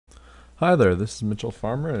Hi there, this is Mitchell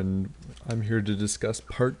Farmer, and I'm here to discuss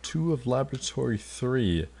part 2 of Laboratory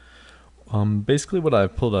 3. Basically what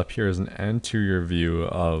I've pulled up here is an anterior view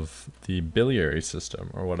of the biliary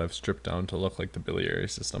system, or what I've stripped down to look like the biliary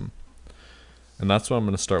system. And that's what I'm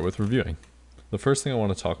going to start with reviewing. The first thing I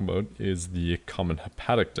want to talk about is the common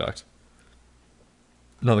hepatic duct.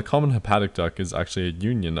 Now the common hepatic duct is actually a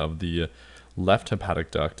union of the left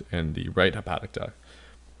hepatic duct and the right hepatic duct.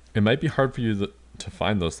 It might be hard for you to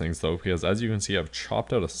find those things though, because as you can see, I've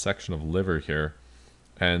chopped out a section of liver here,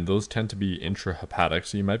 and those tend to be intrahepatic,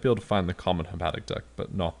 so you might be able to find the common hepatic duct,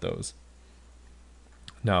 but not those.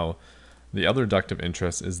 Now, the other duct of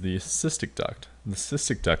interest is the cystic duct. The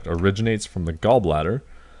cystic duct originates from the gallbladder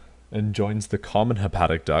and joins the common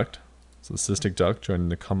hepatic duct, so the cystic duct joining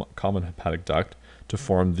the common hepatic duct to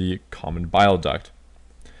form the common bile duct.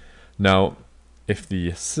 Now, if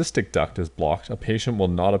the cystic duct is blocked, a patient will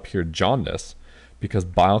not appear jaundice because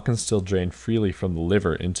bile can still drain freely from the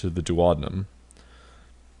liver into the duodenum.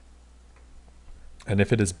 And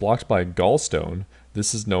if it is blocked by a gallstone,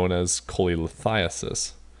 this is known as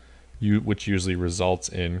cholelithiasis, which usually results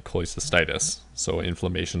in cholecystitis, so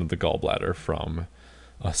inflammation of the gallbladder from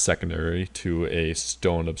a secondary to a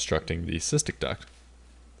stone obstructing the cystic duct.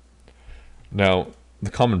 Now,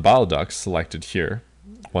 the common bile duct selected here,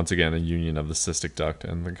 once again a union of the cystic duct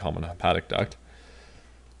and the common hepatic duct,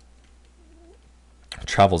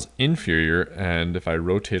 travels inferior, and if I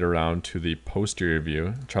rotate around to the posterior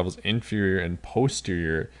view, it travels inferior and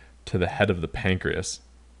posterior to the head of the pancreas,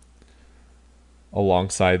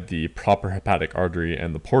 alongside the proper hepatic artery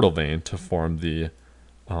and the portal vein to form the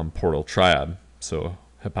portal triad. So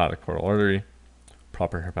hepatic portal artery,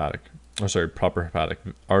 proper hepatic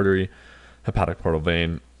artery, hepatic portal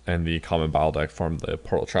vein, and the common bile duct form the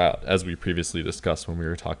portal triad, as we previously discussed when we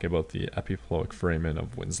were talking about the epiploic foramen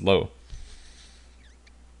of Winslow.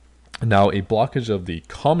 Now, a blockage of the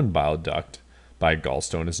common bile duct by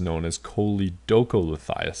gallstone is known as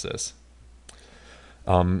choledocholithiasis.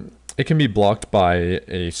 It can be blocked by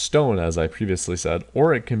a stone, as I previously said,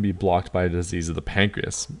 or it can be blocked by a disease of the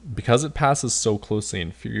pancreas. Because it passes so closely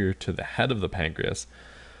inferior to the head of the pancreas,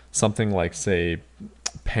 something like, say,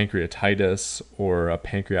 pancreatitis or a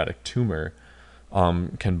pancreatic tumor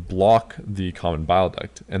can block the common bile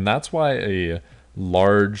duct. And that's why a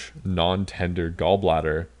large, non-tender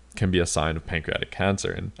gallbladder can be a sign of pancreatic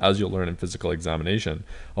cancer. And as you'll learn in physical examination,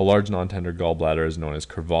 a large non-tender gallbladder is known as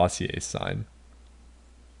Courvoisier's sign.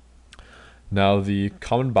 Now, the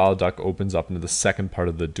common bile duct opens up into the second part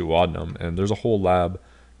of the duodenum, and there's a whole lab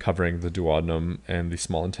covering the duodenum and the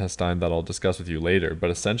small intestine that I'll discuss with you later, but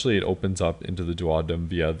essentially it opens up into the duodenum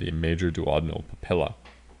via the major duodenal papilla.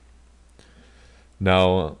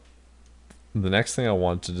 Now, the next thing I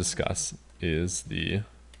want to discuss is the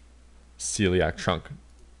celiac trunk,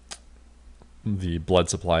 the blood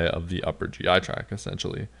supply of the upper GI tract,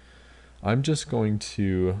 essentially. I'm just going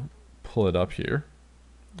to pull it up here.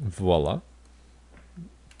 Voila.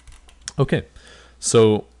 Okay,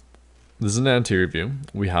 so this is an anterior view.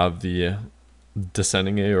 We have the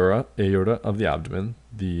descending aorta of the abdomen.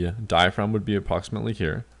 The diaphragm would be approximately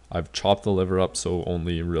here. I've chopped the liver up, so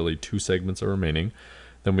only really 2 segments are remaining.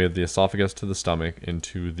 Then we have the esophagus to the stomach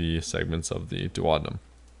into the segments of the duodenum.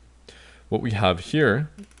 What we have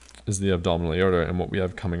here is the abdominal aorta, and what we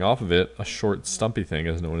have coming off of it, a short stumpy thing,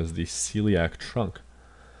 is known as the celiac trunk.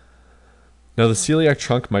 Now, the celiac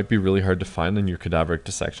trunk might be really hard to find in your cadaveric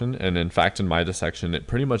dissection, and in fact in my dissection it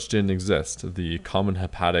pretty much didn't exist. The common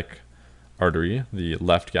hepatic artery, the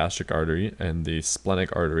left gastric artery, and the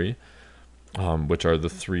splenic artery, which are the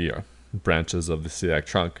 3 branches of the celiac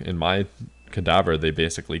trunk, in my cadaver they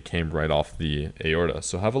basically came right off the aorta.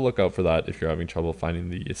 So have a look out for that if you're having trouble finding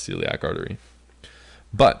the celiac artery.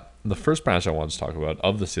 But the first branch I want to talk about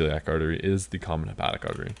of the celiac artery is the common hepatic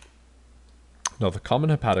artery. Now, the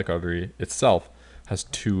common hepatic artery itself has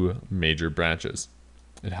 2 major branches.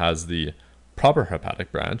 It has the proper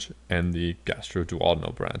hepatic branch and the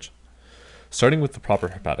gastroduodenal branch. Starting with the proper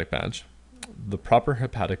hepatic branch, the proper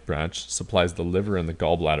hepatic branch supplies the liver and the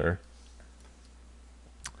gallbladder.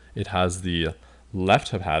 It has the left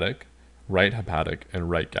hepatic, right hepatic,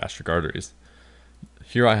 and right gastric arteries.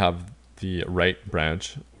 Here I have the right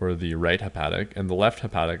branch, or the right hepatic, and the left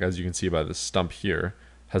hepatic, as you can see by this stump here,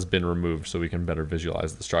 has been removed so we can better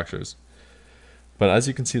visualize the structures. But as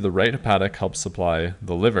you can see, the right hepatic helps supply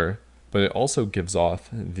the liver, but it also gives off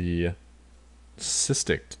the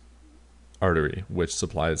cystic artery, which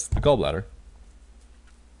supplies the gallbladder.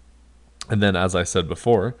 And then, as I said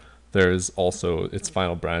before, there is also its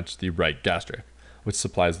final branch, the right gastric, which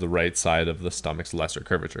supplies the right side of the stomach's lesser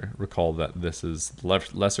curvature. Recall that this is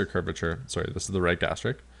lesser curvature, this is the right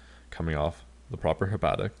gastric, coming off the proper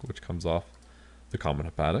hepatic, which comes off the common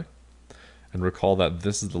hepatic. And recall that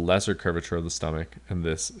this is the lesser curvature of the stomach, and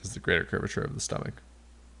this is the greater curvature of the stomach.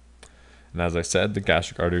 And as I said, the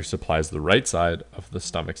gastric artery supplies the right side of the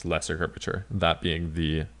stomach's lesser curvature, that being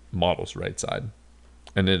the model's right side.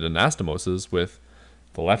 And it anastomoses with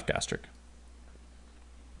the left gastric,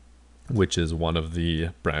 which is one of the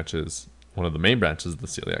main branches of the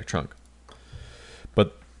celiac trunk.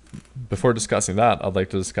 But before discussing that, I'd like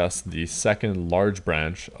to discuss the second large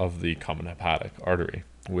branch of the common hepatic artery,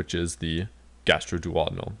 which is the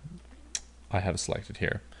gastroduodenal. I have selected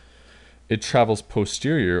here. It travels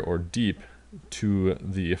posterior or deep to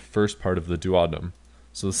the first part of the duodenum.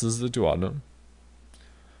 So this is the duodenum.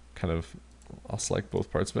 I'll select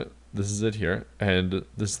both parts, but this is it here. And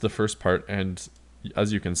this is the first part. And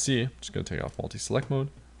as you can see, I'm just going to take off multi-select mode.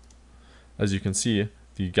 As you can see,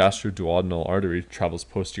 the gastroduodenal artery travels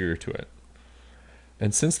posterior to it.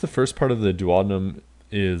 And since the first part of the duodenum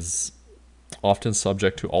is often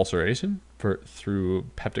subject to ulceration through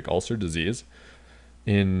peptic ulcer disease,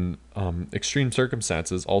 in extreme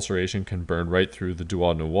circumstances, ulceration can burn right through the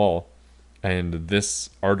duodenal wall, and this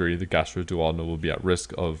artery, the gastroduodenal, will be at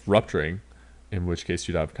risk of rupturing, in which case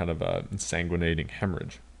you'd have kind of a sanguinating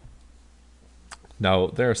hemorrhage. Now,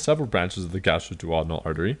 there are several branches of the gastroduodenal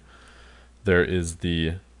artery. There is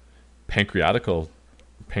the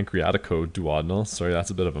pancreaticoduodenal. Sorry, that's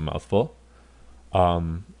a bit of a mouthful.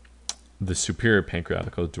 The superior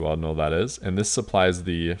pancreaticoduodenal, that is, and this supplies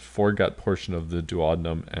the foregut portion of the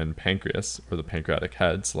duodenum and pancreas, or the pancreatic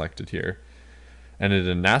head, selected here. And it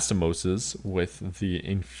anastomoses with the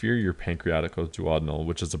inferior pancreaticoduodenal,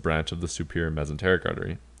 which is a branch of the superior mesenteric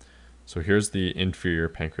artery. So here's the inferior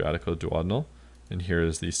pancreaticoduodenal, and here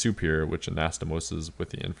is the superior, which anastomoses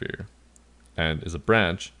with the inferior, and is a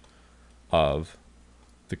branch of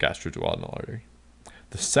the gastroduodenal artery.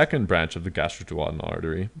 The second branch of the gastroduodenal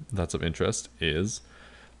artery that's of interest is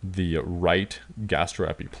the right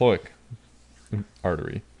gastroepiploic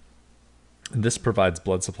artery. And this provides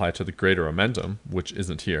blood supply to the greater omentum, which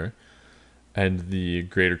isn't here, and the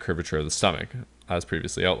greater curvature of the stomach, as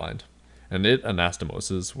previously outlined. And it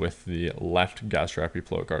anastomoses with the left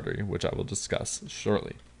gastroepiploic artery, which I will discuss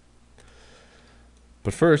shortly.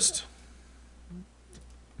 But first,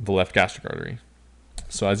 the left gastric artery.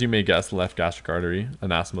 So as you may guess, the left gastric artery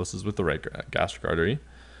anastomoses with the right gastric artery,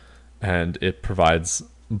 and it provides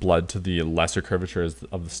blood to the lesser curvatures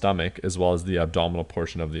of the stomach, as well as the abdominal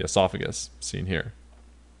portion of the esophagus, seen here.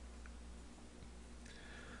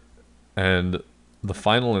 And the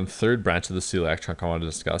final and third branch of the celiac trunk I want to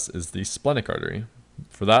discuss is the splenic artery.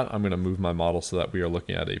 For that, I'm going to move my model so that we are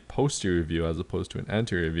looking at a posterior view as opposed to an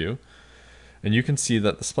anterior view. And you can see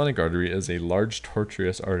that the splenic artery is a large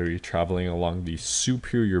tortuous artery traveling along the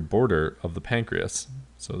superior border of the pancreas.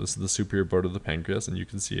 So this is the superior border of the pancreas, and you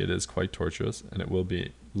can see it is quite tortuous, and it will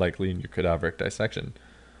be likely in your cadaveric dissection.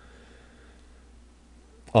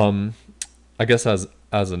 I guess as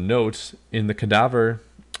a note, in the cadaver,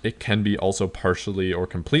 it can be also partially or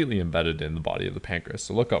completely embedded in the body of the pancreas,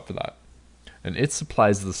 so look out for that. And it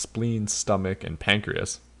supplies the spleen, stomach, and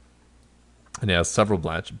pancreas. And it has several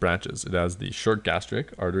branches. It has the short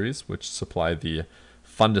gastric arteries, which supply the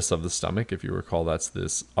fundus of the stomach. If you recall, that's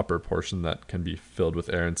this upper portion that can be filled with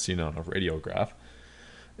air and seen on a radiograph.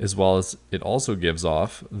 As well as it also gives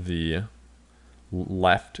off the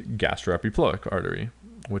left gastroepiploic artery,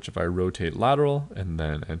 which if I rotate lateral and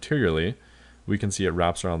then anteriorly, we can see it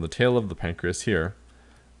wraps around the tail of the pancreas here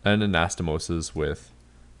and anastomoses with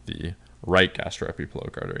the right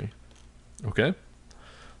gastroepiploic artery. Okay?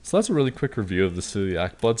 So that's a really quick review of the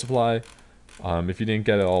celiac blood supply. If you didn't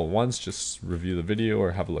get it all at once, just review the video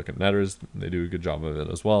or have a look at Netters. They do a good job of it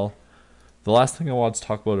as well. The last thing I want to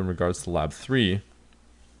talk about in regards to Lab 3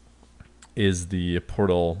 is the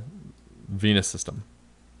portal venous system,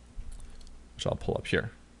 which I'll pull up here.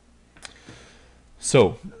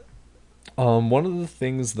 So, one of the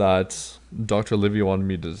things that Dr. Olivia wanted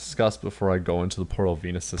me to discuss before I go into the portal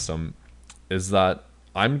venous system is that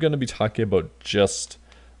I'm going to be talking about just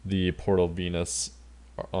the portal venous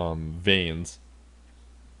veins,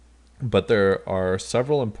 but there are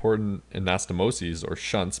several important anastomoses or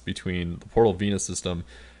shunts between the portal venous system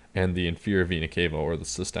and the inferior vena cava, or the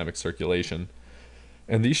systemic circulation.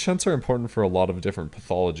 And these shunts are important for a lot of different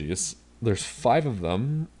pathologies. There's 5 of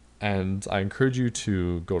them, and I encourage you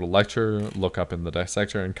to go to lecture, look up in the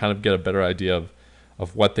dissector, and kind of get a better idea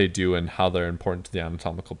of what they do and how they're important to the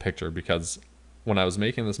anatomical picture, because when I was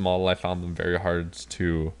making this model, I found them very hard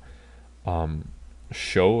to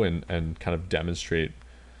show and kind of demonstrate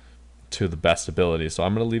to the best ability. So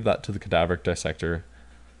I'm going to leave that to the cadaveric dissector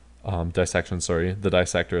the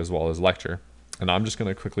dissector as well as lecture. And I'm just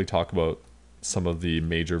going to quickly talk about some of the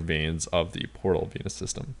major veins of the portal venous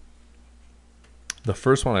system. The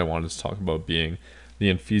first one I wanted to talk about being the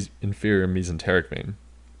inferior mesenteric vein.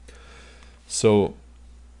 So,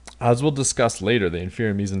 as we'll discuss later, the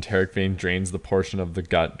inferior mesenteric vein drains the portion of the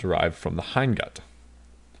gut derived from the hindgut.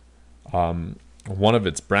 One of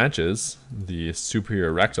its branches, the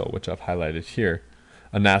superior rectal, which I've highlighted here,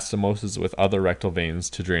 anastomoses with other rectal veins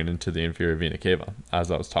to drain into the inferior vena cava,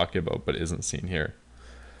 as I was talking about, but isn't seen here.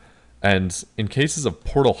 And in cases of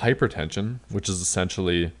portal hypertension, which is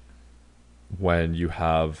essentially when you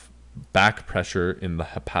have back pressure in the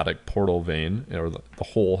hepatic portal vein, or the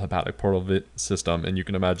whole hepatic portal system, and you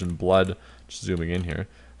can imagine blood, just zooming in here,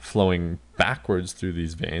 flowing backwards through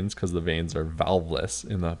these veins because the veins are valveless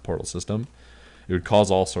in the portal system, it would cause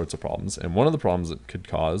all sorts of problems. And one of the problems it could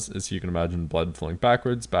cause is, you can imagine blood flowing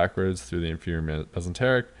backwards through the inferior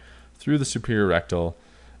mesenteric, through the superior rectal,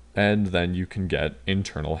 and then you can get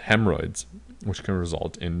internal hemorrhoids, which can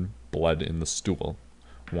result in blood in the stool.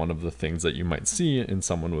 One of the things that you might see in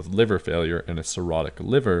someone with liver failure and a cirrhotic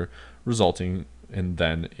liver, resulting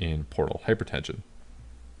in portal hypertension.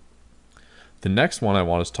 The next one I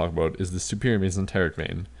want to talk about is the superior mesenteric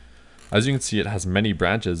vein. As you can see, it has many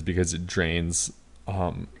branches because it drains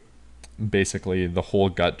basically the whole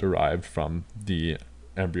gut derived from the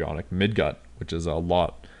embryonic midgut, which is a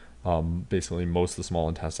lot, basically most of the small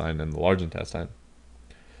intestine and the large intestine.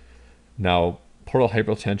 Now, portal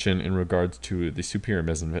hypertension in regards to the superior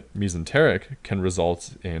mesenteric can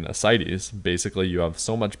result in ascites. Basically, you have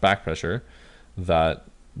so much back pressure that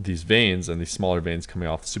these veins and these smaller veins coming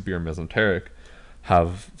off the superior mesenteric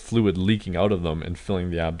have fluid leaking out of them and filling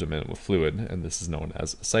the abdomen with fluid, and this is known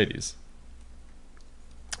as ascites.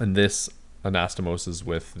 And this anastomoses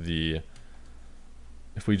with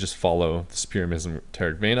if we just follow the superior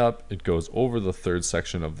mesenteric vein up, it goes over the third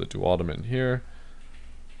section of the duodenum here,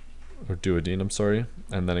 or duodenum, sorry,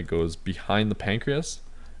 and then it goes behind the pancreas,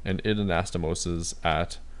 and it anastomoses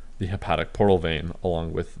at the hepatic portal vein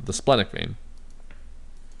along with the splenic vein.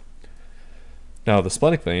 Now, the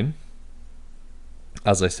splenic vein,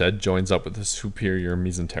 as I said, joins up with the superior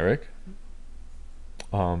mesenteric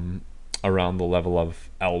around the level of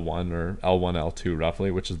L1 or L1, L2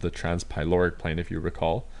 roughly, which is the transpyloric plane, if you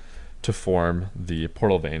recall, to form the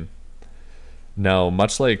portal vein. Now,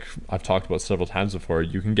 much like I've talked about several times before,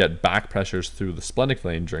 you can get back pressures through the splenic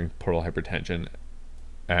vein during portal hypertension,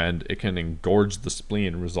 and it can engorge the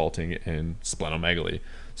spleen, resulting in splenomegaly.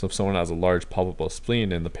 So if someone has a large palpable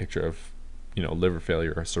spleen in the picture of liver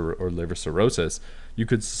failure or liver cirrhosis, you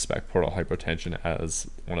could suspect portal hypertension as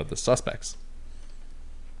one of the suspects.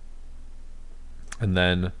 And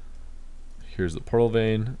then here's the portal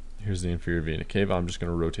vein, here's the inferior vena cava. I'm just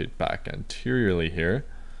going to rotate back anteriorly here.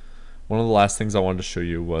 One of the last things I wanted to show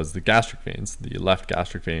you was the gastric veins, the left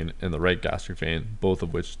gastric vein and the right gastric vein, both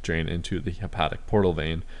of which drain into the hepatic portal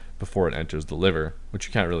vein before it enters the liver, which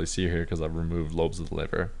you can't really see here because I've removed lobes of the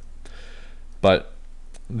liver. But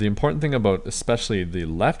the important thing about especially the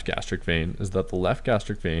left gastric vein is that the left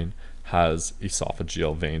gastric vein has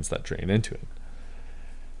esophageal veins that drain into it,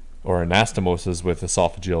 or anastomoses with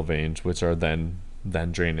esophageal veins, which are then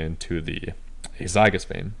drain into the azygous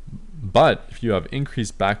vein. But if you have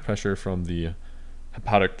increased back pressure from the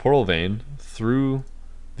hepatic portal vein through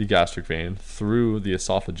the gastric vein, through the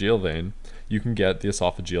esophageal vein, you can get the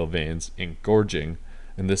esophageal veins engorging,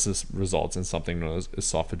 and this results in something known as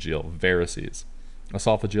esophageal varices.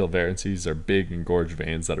 Esophageal varices are big engorged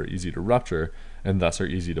veins that are easy to rupture and thus are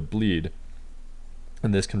easy to bleed,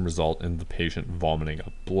 and this can result in the patient vomiting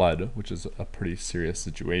up blood, which is a pretty serious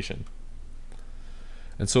situation.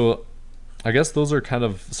 And so I guess those are kind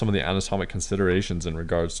of some of the anatomic considerations in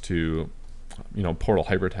regards to portal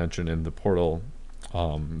hypertension in the portal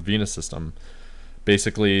venous system.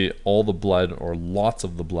 Basically, all the blood, or lots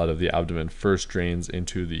of the blood of the abdomen, first drains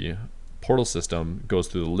into the portal system, goes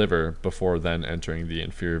through the liver before then entering the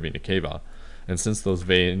inferior vena cava. And since those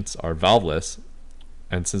veins are valveless,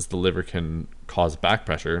 and since the liver can cause back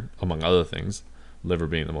pressure, among other things, liver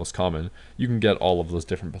being the most common, you can get all of those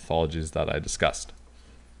different pathologies that I discussed.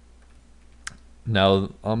 Now,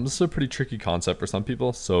 this is a pretty tricky concept for some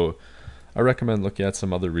people, so I recommend looking at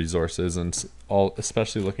some other resources, and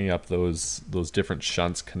especially looking up those different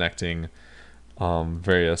shunts connecting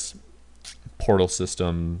various portal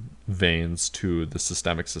system veins to the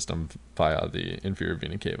systemic system via the inferior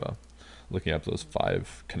vena cava, looking up those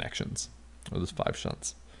 5 connections, or those 5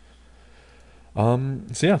 shunts.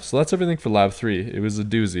 So that's everything for Lab 3. It was a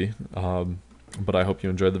doozy, but I hope you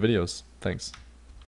enjoyed the videos. Thanks.